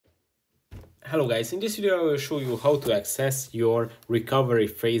Hello guys, in this video I will show you how to access your recovery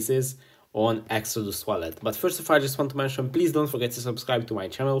phrases on Exodus wallet. But first of all, I just want to mention, please don't forget to subscribe to my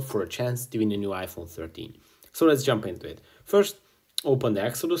channel for a chance to win a new iPhone 13. So let's jump into it. First, open the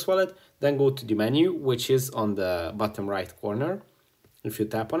Exodus wallet, then go to the menu, which is on the bottom right corner. If you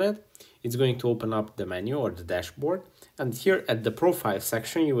tap on it, it's going to open up the menu or the dashboard. And here at the profile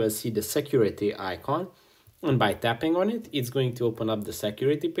section, you will see the security icon. And by tapping on it, it's going to open up the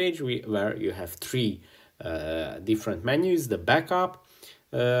security page where you have three different menus: the backup,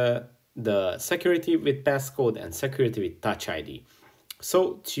 the security with passcode, and security with Touch ID.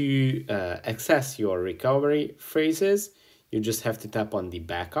 So to access your recovery phrases, you just have to tap on the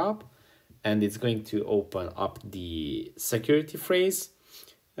backup, and it's going to open up the security phrase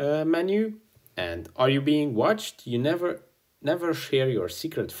menu. And are you being watched? You never share your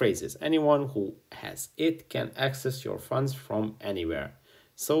secret phrases. Anyone who has it can access your funds from anywhere.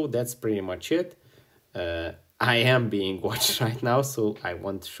 So that's pretty much it. I am being watched right now, so I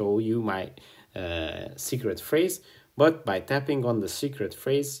won't show you my secret phrase. But by tapping on the secret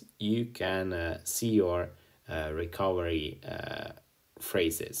phrase, you can see your recovery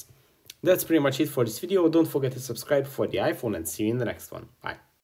phrases. That's pretty much it for this video. Don't forget to subscribe for the iPhone and see you in the next one. Bye.